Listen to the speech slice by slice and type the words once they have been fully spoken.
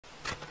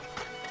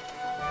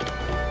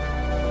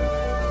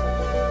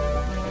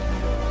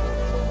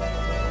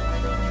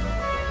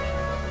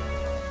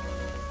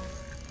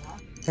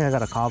think I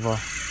got a kava.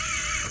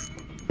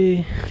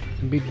 Big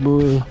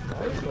boy.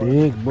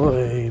 Big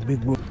boy.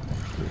 Big boy.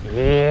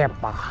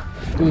 Yepa.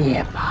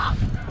 Yepa.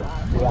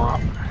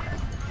 Womp.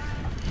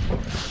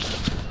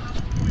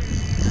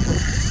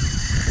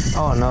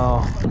 Oh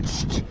no.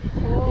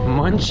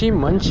 Munchy,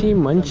 munchy,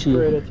 munchy.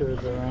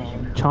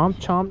 Chomp,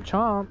 chomp,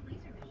 chomp.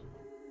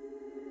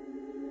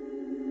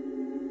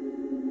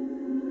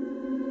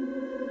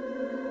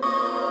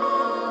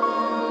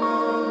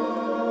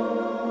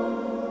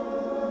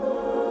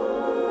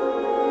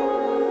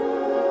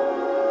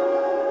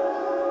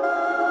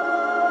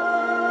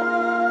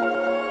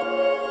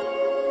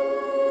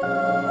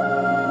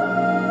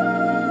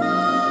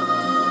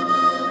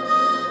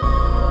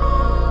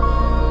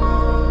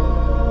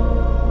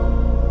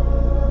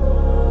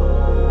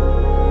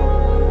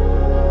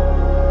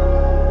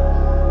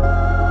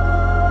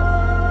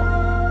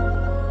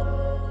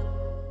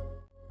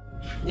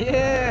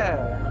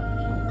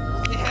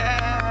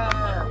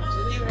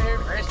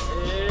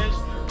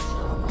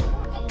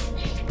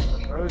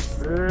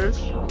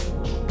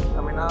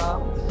 Coming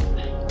up.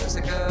 Looks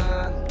like a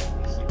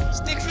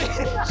stick fish.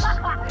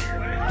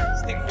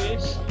 Stick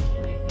fish.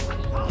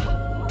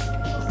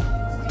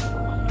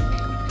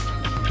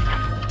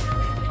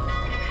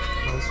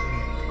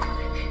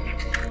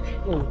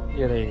 Oh,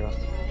 yeah, there you go.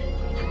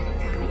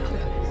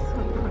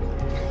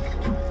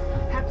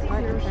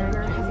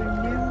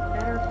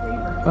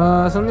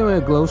 Something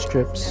with glow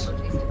strips.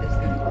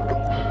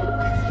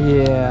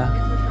 Yeah.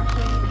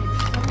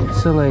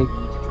 So like,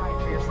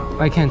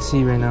 I can't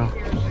see right now.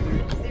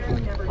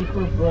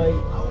 Super bright.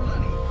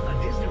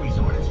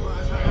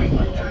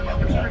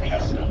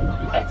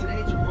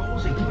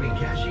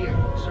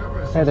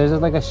 Hey, there's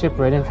like a ship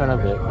right in front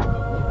of it.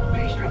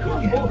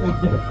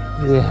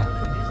 Yeah.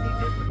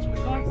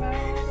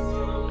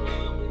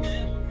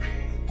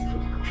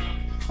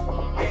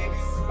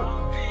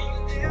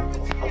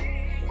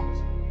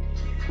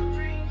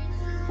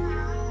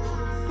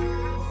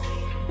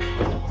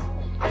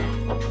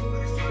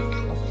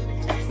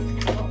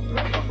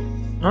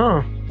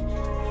 Oh.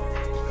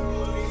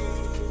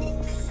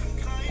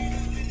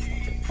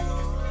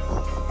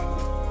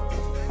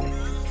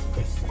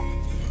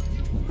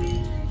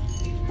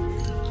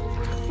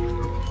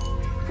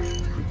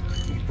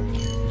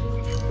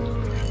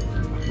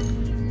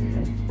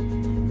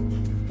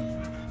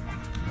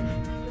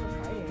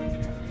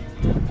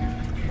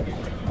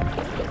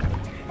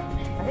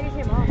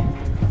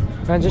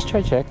 Just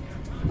try check.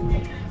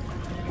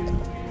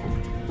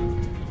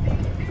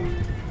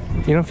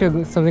 You don't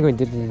feel something going.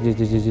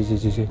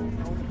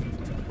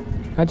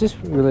 I just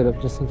reel it up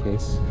just in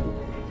case.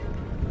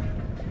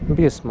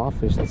 Maybe a small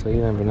fish. That's why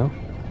you never know.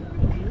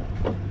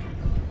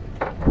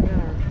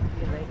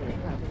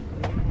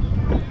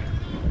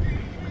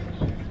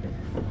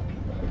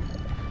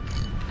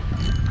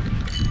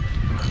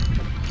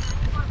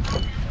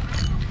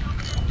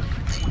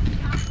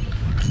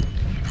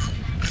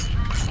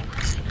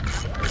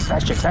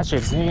 Catch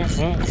it.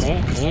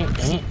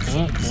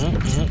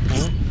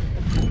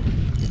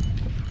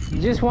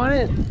 You just want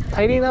it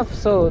tight enough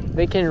so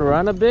they can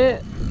run a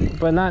bit,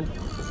 but not.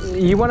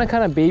 You want to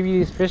kind of baby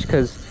these fish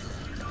because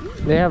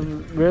they have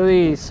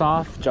really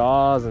soft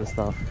jaws and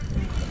stuff.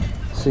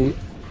 See?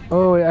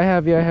 Oh, wait, I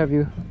have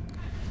you.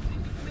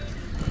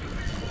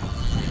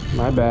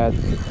 My bad.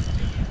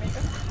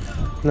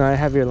 No, I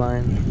have your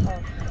line.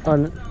 Oh,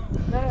 no.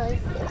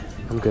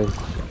 I'm good.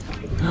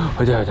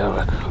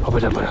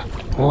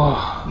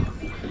 Wow.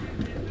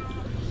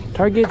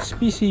 Target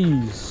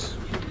species.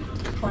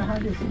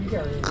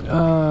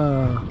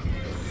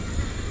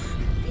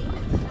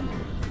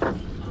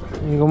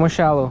 You go more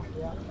shallow.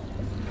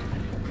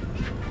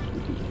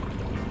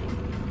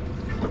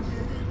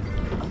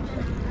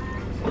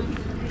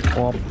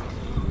 Whoop.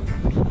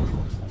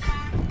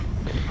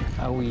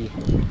 Owie.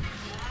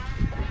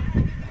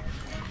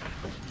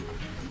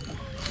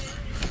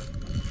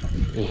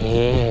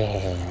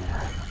 Yeah.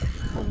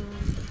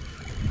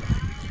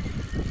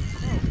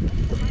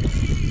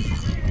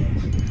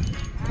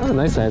 That's a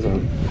nice size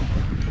one.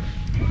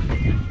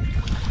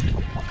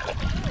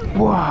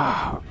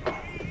 Wow.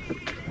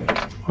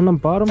 On the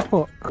bottom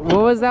hook.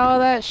 What was all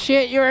that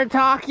shit you were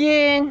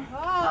talking?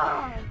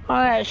 All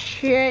that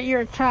shit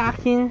you're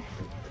talking.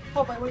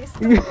 Oh, my waist.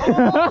 Oh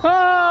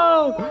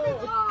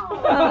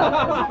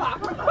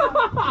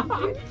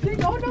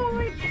no,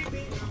 wait.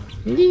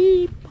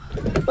 Yeep.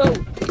 Oh.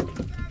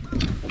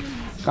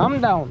 Calm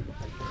down.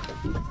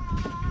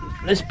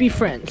 Let's be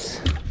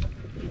friends.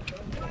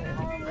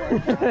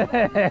 What the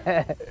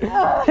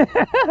hell?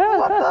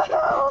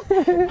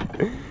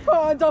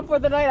 Oh, I'm done for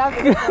the night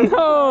after this.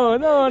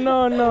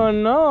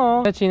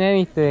 No. Touching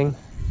anything.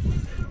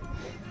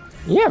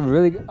 Yeah,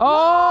 really good.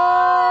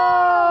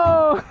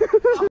 Oh!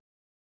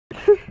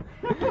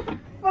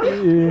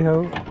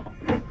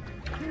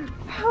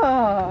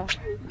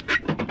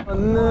 Oh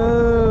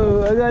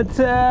no, I got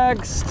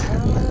text.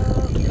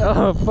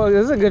 Oh fuck,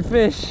 this is a good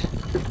fish.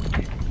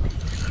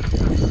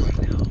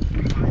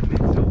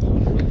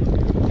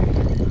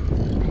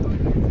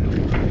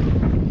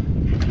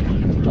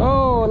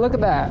 Oh, look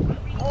at that.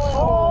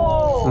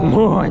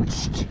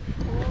 Munched.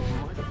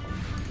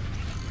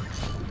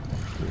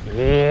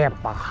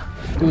 Yepa.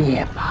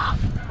 Yepa.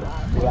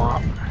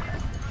 Womp.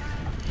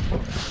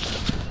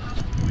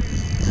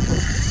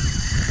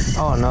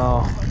 Oh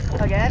no.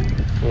 Again?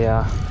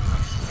 Yeah.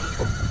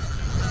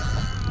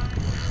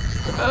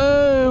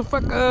 Oh,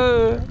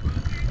 fucker.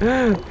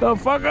 The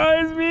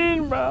fucker is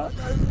mean, bro.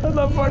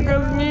 The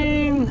fucker's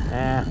mean.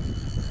 Eh.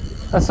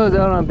 The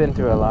Sedona I've been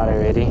through a lot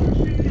already.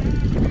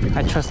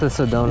 I trust the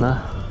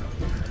Sedona.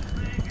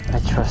 I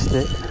trust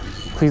it.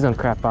 Please don't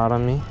crap out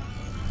on me.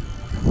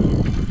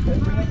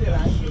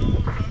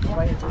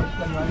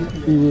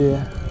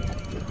 Yeah.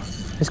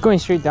 It's going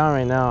straight down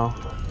right now.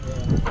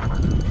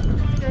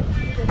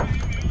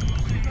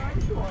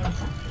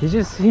 He's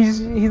not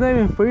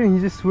even fighting,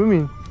 he's just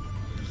swimming.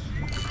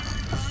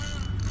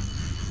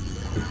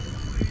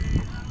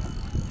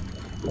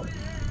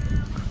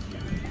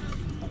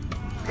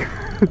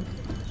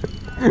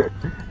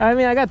 I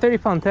mean, I got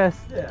 30-pound test.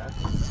 Yeah.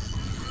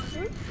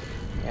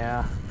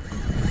 Yeah.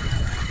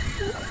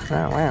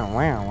 Wow.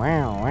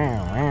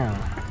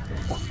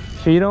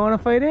 Sure you don't want to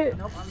fight it?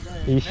 Nope, I'm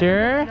good. You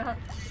sure?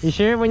 You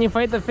sure? When you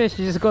fight the fish,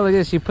 you just go like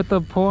this. You put the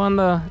pole on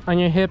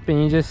your hip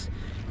and you just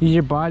use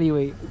your body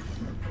weight.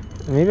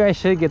 Maybe I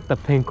should get the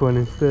pink one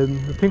instead.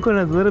 The pink one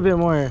has a little bit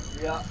more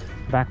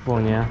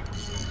backbone, yeah.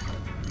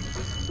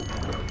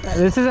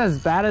 This is as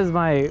bad as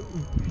my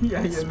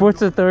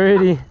Sports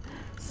Authority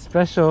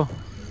special.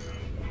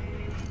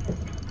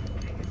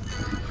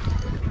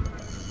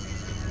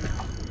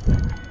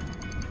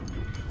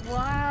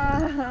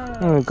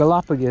 Wow.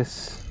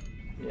 Galapagos.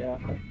 Yeah.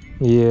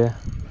 Yeah.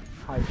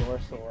 High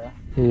dorsal.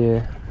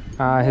 Yeah.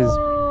 Ah, his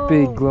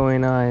big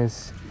glowing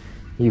eyes.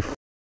 You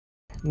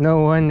no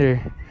wonder.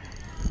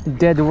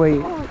 Dead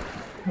weight.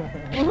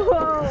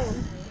 Whoa.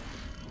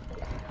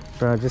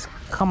 Bro, just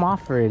come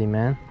off already,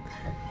 man.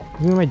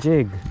 Give me my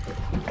jig.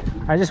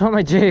 I just want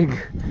my jig.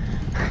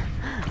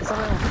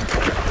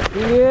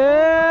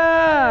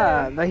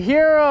 Yeah! The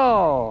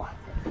hero!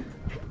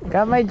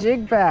 Got my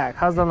jig back.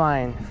 How's the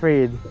line?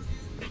 Afraid.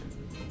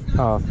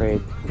 Oh,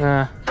 afraid.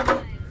 Yeah.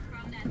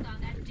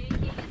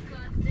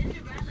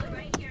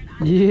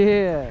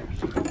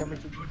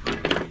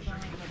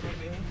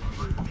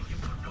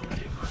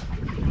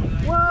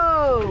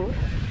 Whoa.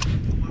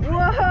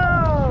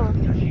 Whoa.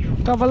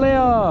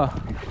 Cavallero.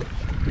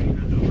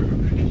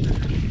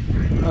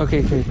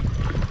 Okay.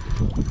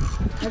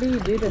 How do you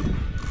do this?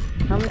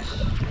 How much?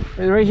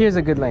 Right here's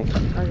a good length.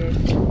 Okay.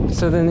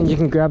 So then you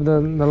can grab the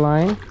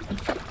line.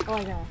 Oh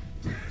my god.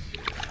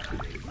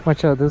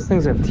 Watch out, those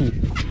things have teeth.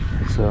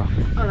 So.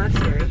 Oh, that's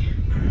scary.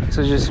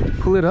 So just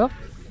pull it up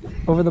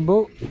over the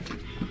boat.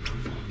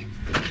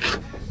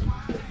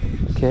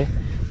 Okay.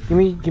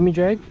 Give me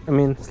drag. I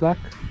mean slack.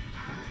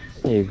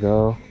 There you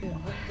go.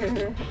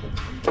 You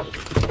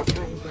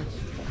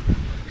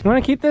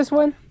wanna keep this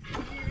one?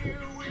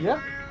 Yeah.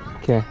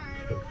 Okay.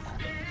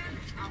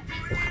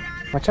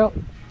 Watch out.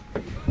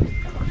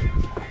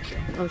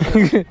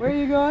 Okay. Where are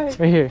you going?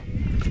 Right here.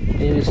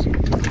 And you just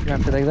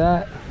wrap it like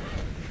that.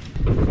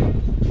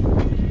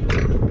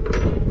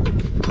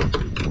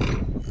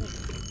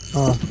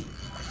 Oh.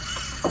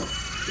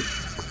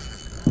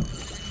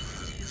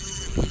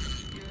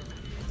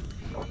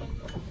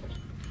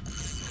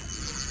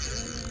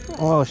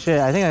 Oh shit,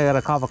 I think I got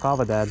a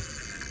kava, Dad. I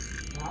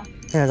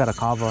think I got a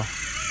kava.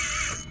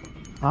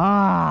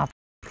 Ah!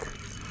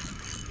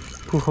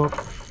 Poof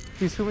hook.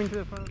 He's swimming to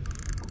the front.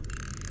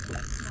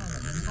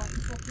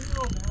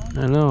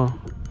 I know.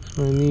 That's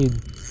what I need.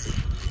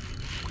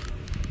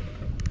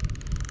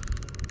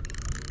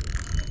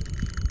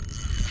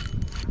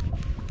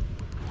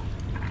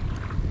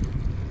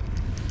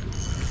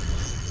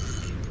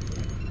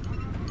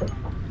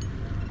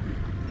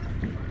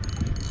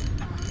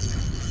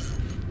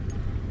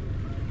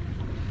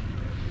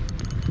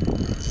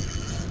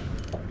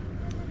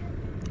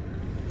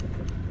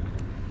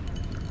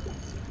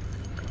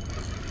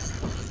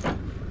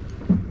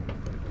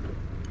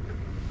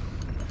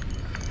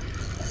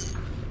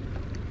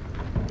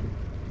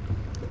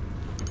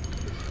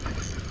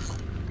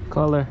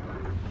 Color.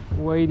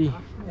 Whitey.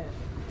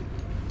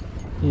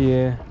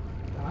 Yeah.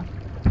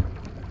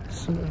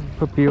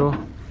 Papio.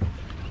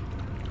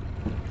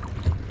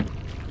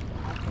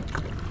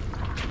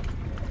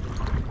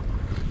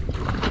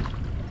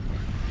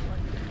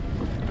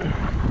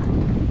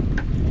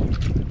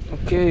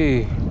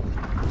 Okay.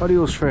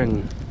 Adios,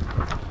 friend.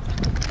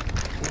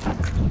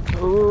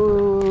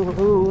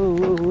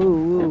 Oh,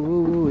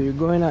 you're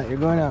going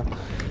out.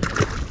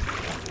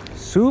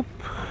 Soup.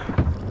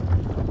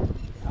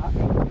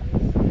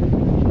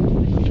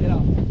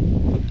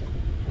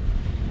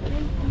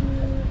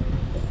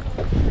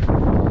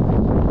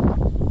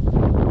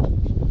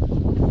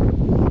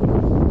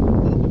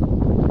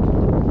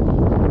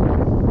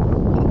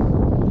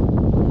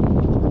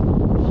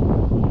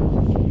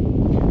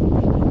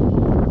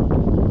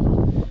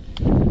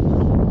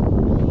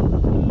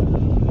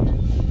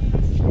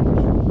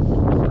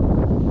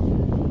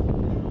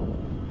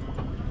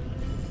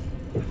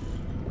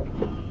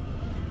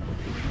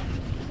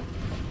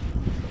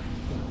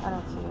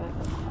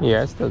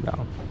 Yeah, it's still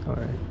down.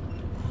 Alright.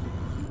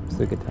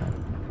 Still a good time.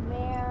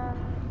 Man.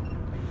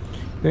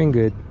 Doing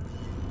good.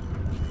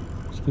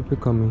 Just keep it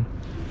coming.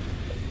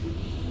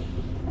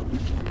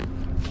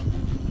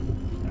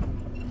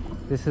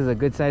 This is a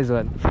good size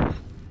one.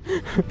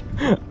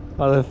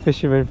 All the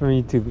fishermen from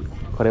YouTube.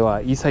 これ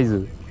はいいサイ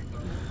ズ。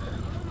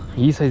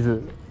いいサイ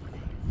ズ。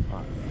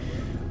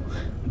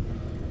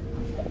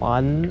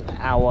1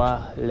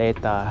 hour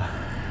later.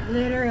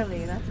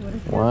 Literally, that's what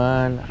it says.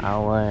 1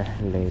 hour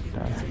later.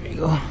 There you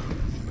go.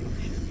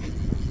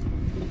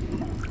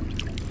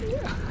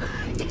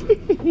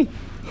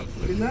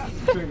 Isn't that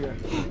trigger?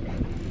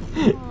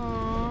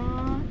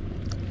 Aww.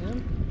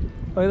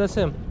 Oh, that's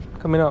him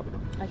coming up.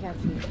 I can't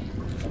see it.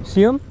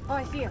 See him? Oh,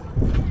 I see him.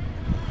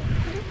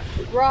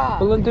 Raw.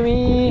 Pull him to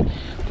me.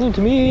 Pull him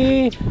to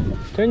me.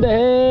 Turn the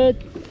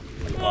head.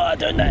 Oh,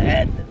 turn the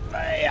head.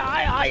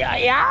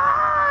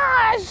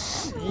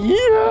 Yes.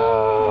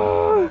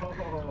 Yeah.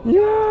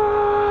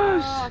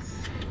 Yes.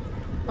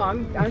 Oh,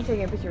 I'm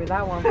taking a picture of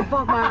that one.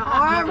 Fuck, my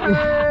arm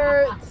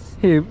hurts.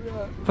 Here,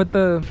 put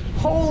the.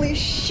 Holy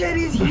shit,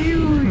 he's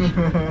huge.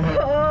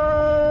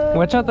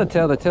 Watch out the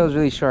tail. The tail's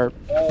really sharp.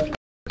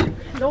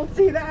 Don't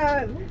see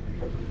that.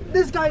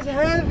 This guy's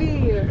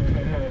heavy.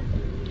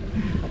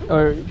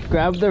 Or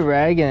grab the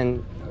rag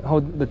and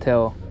hold the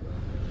tail.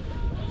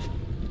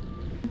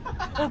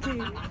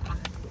 Okay.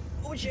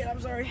 Oh shit, I'm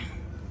sorry.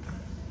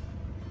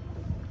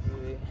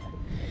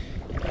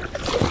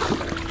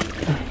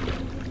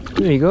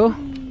 There you go.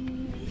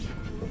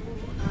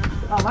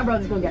 Oh, my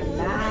brother's gonna get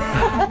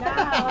mad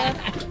now.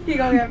 He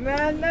gonna get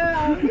mad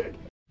now.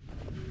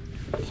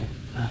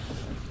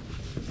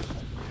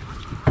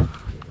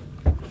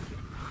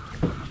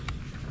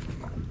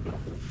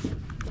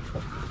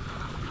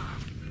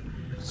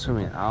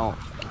 Swimming out.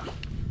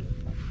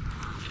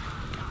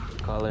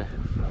 Color.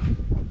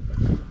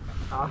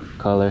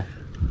 Color.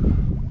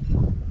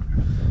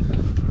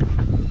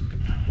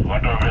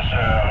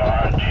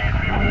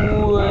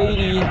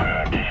 Lady.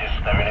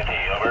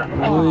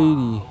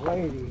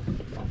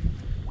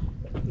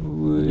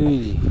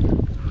 Lady.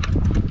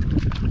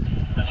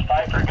 This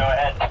Piper, go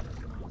ahead.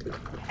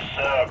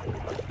 So,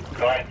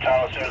 go ahead and call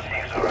us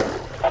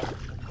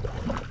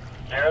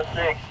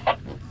 06.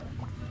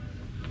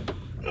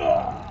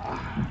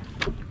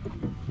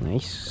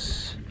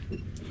 Nice.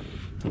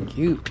 Thank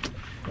you.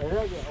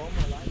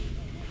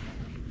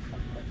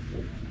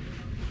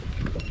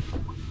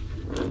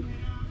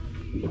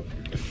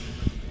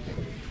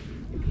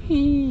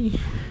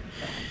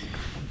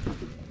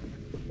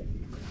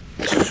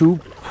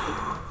 Soup.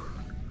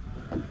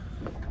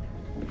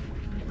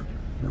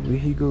 Away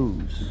he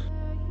goes.